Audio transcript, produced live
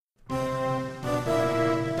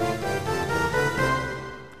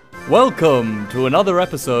Welcome to another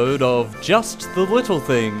episode of Just the Little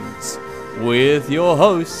Things with your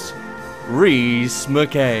host, Reese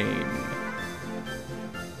McCain.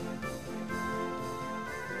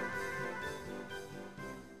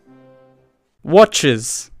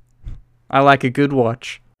 Watches. I like a good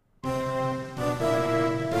watch.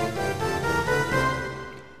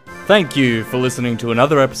 Thank you for listening to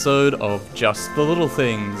another episode of Just the Little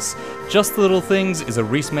Things. Just the Little Things is a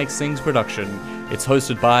Reese Makes Things production. It's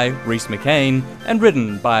hosted by Reese McCain and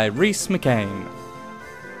written by Reese McCain.